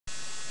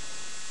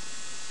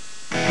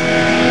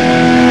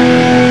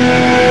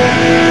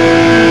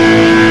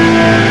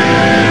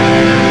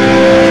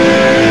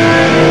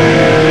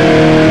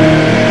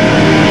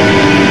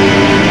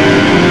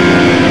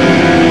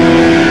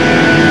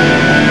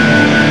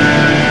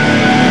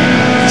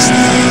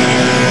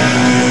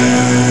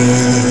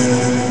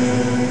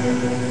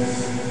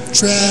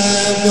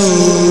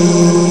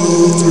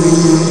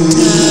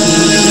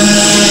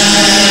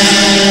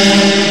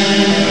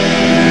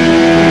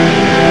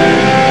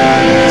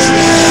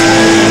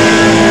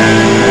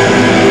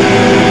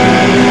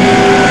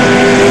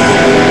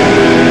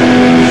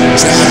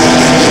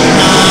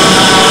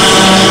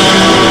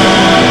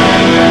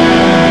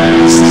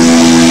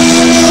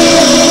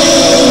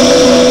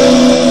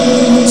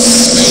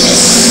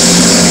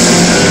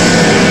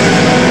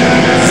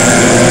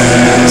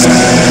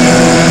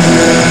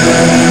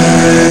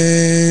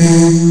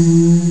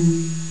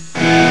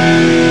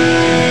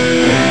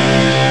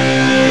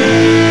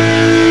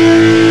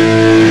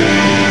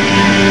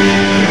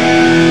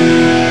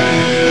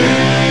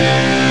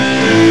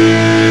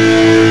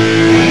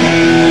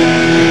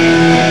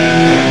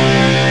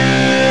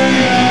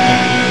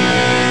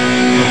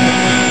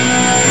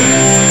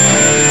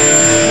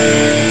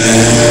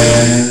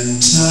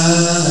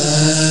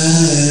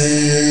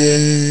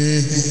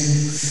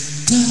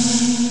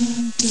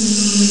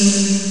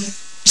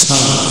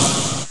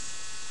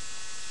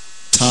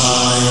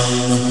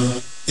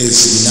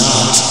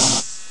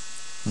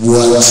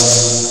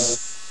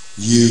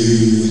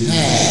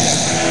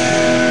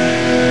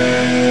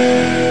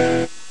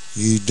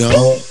you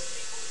don't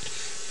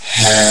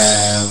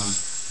have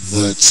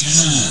the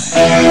time.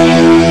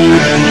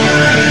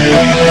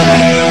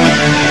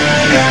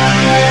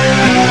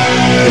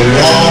 The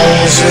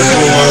walls are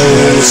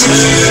closing.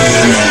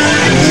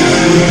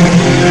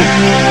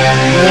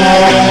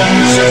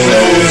 Walls are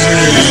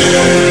closing.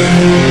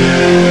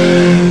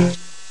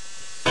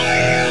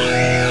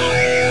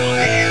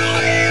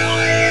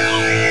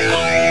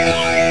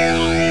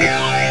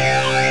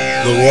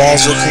 The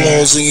walls are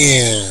closing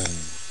in.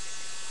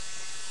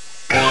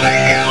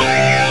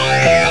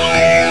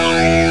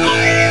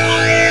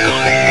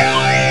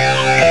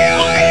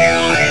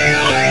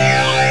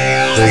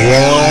 The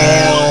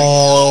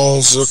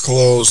walls are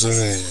closing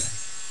in.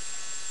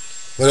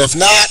 But if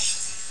not,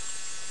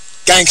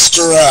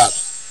 gangster up.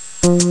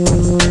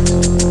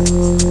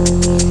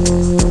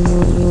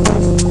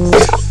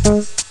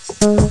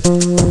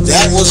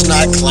 That was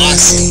not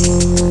classy.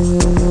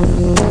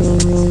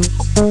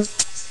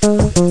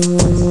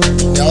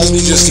 Now let me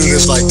just do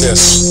this like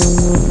this.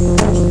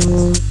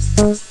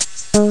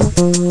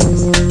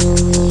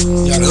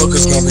 Yeah, the hook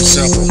is gonna be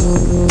simple.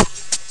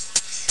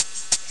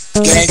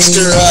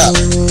 Gangster up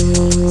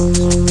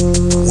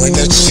when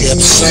the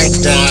chips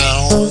sink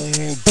down.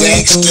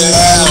 Gangster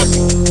up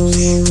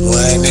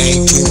when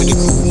ain't too many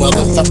cool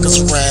motherfuckers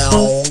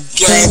around.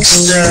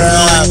 Gangster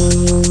up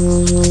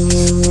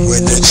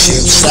when the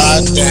chips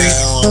are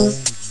down.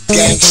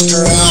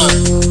 Gangster up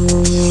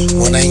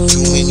when ain't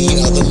too many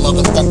other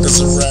motherfuckers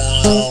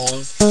around.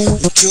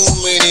 Too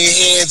many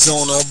heads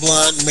on a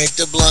blunt make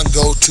the blunt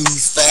go too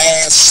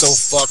fast, so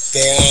fuck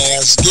that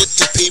ass. Get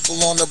the people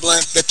on the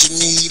blunt that you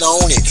need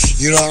on it.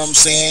 You know what I'm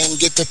saying?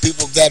 Get the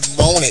people that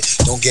want it.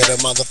 Don't get a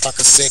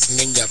motherfucker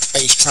sitting in your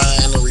face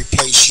trying to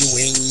replace you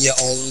in your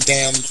own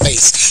damn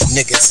face.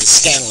 Niggas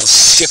is scandalous,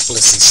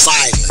 shiftless, and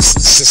sideless.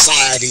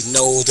 Society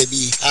knows they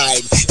be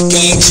hiding.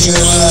 Gangster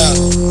up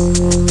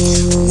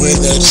when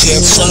the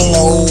chips are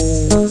low.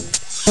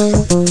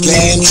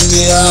 Gangsta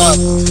up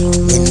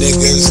when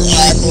niggas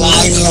act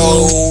like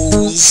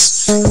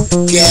hoes.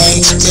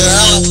 Gangsta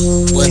up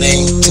when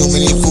ain't too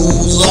many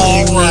fools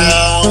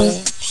around.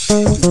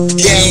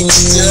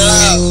 Gangsta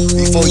up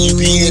before you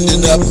be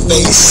ending up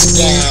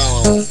face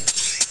down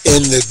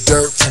in the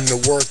dirt from the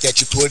work that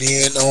you put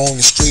in on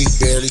the street,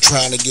 barely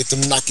trying to get them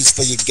Nikes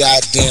for your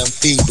goddamn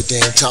feet. But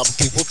then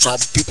people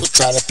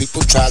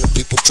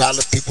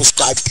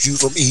stop you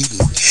from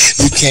eating.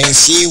 You can't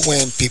see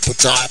when people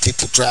try to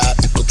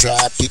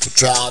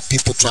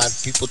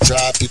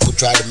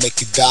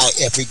make you die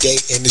every day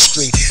in the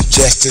street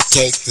just to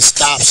take the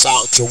stops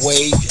out your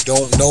way. You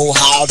don't know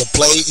how to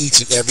play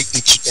each and every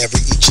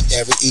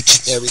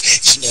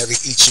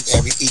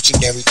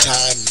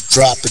time you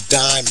drop a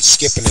dime, you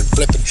skipping and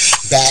flipping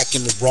back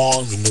in the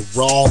wrong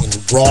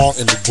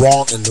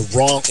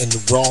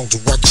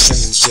direction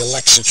in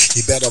selection.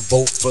 You better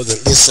vote for the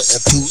lesser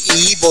of two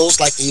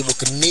evils, like Evel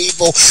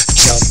Knievel.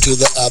 Jump to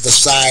the other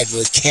side of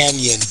the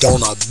canyon,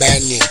 don't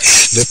abandon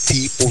the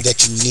people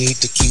that you need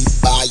to keep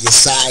by your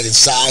side,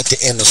 inside the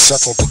inner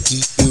circle to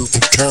keep you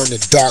from turning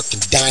dark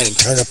and dying and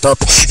turning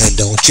purple. And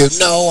don't you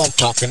know I'm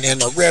talking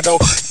in a riddle?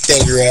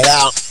 Figure it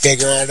out,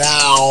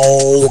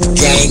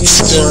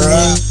 gangster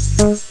up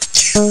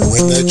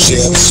when the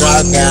chips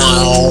are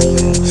down.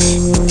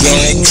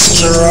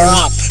 Gangster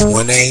up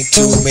when ain't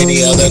too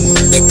many other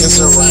niggas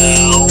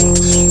around.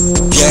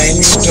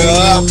 Gangster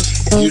up,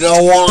 you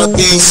don't wanna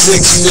be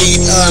 6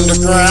 feet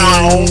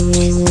underground.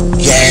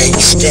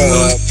 Gangster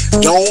up,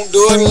 don't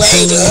do it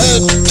later,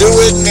 do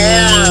it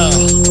now.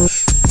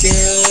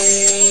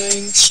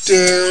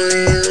 Gangster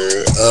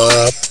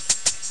up,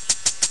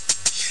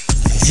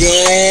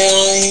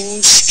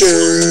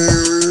 gangster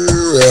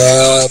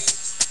up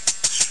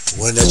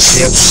when the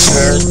chips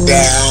are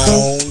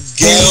down.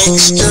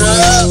 Gangster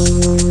up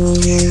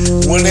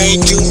when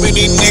ain't too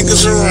many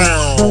niggas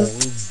around.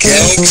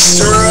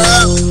 Gangster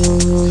up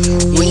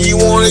when you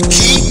wanna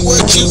keep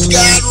what you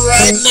got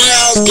right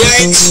now.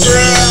 Gangster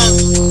up,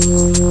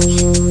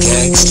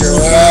 gangster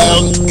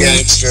up,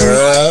 gangster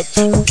up,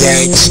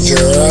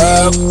 gangster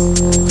up,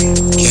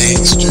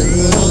 gangster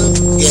up,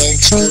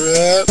 gangster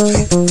up,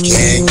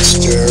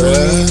 gangster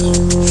up,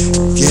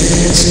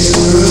 gangster up.